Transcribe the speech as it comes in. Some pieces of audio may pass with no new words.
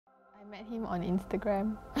met him on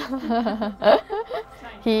Instagram.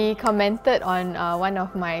 He commented on one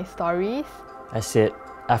of my stories. I said,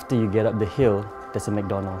 after you get up the hill, there's a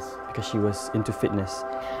McDonald's, because she was into fitness.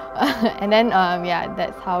 And then, yeah,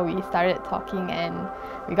 that's how we started talking and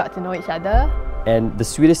we got to know each other. And the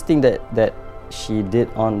sweetest thing that she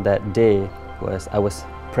did on that day was, I was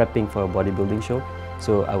prepping for a bodybuilding show,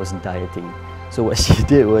 so I was dieting. So what she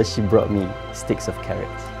did was she brought me sticks of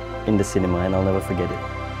carrots in the cinema, and I'll never forget it.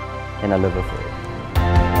 And I love her for it.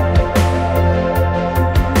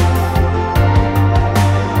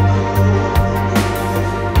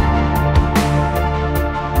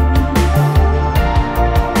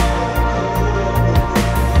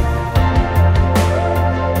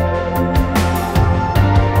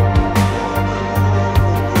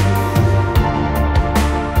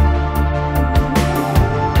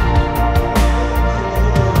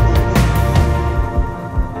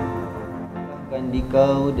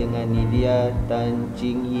 Kau dengan Nydeaa Tan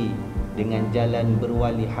Ching Yi dengan jalan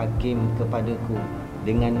berwali hakim kepadaku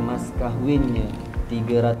dengan mas kahwinnya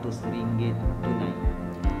RM300 tunai.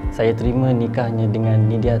 Saya terima nikahnya dengan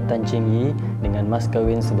Nydeaa Tan Ching Yi dengan mas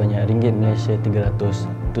kahwin sebanyak ringgit Malaysia 300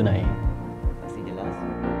 tunai. Masih jelas?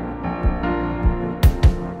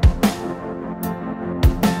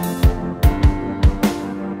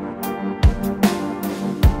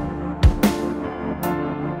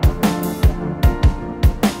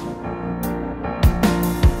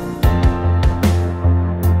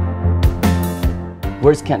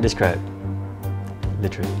 Words can't describe,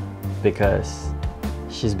 literally, because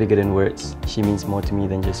she's bigger than words. She means more to me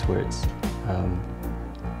than just words.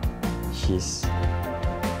 She's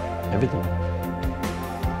everything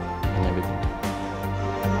and everything.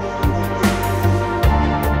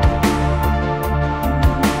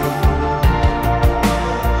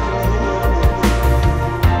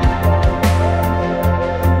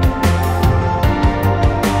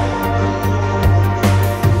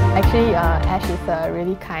 Actually, Ash is a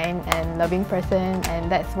really kind and loving person, and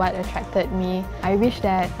that's what attracted me. I wish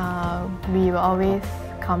that we will always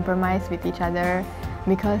compromise with each other,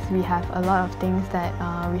 because we have a lot of things that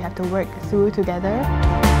we have to work through together.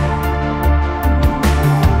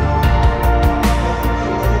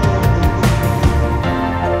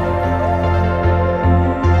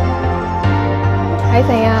 Hi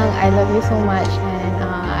sayang, I love you so much, and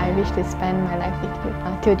I wish to spend my life with you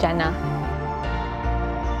till Jannah.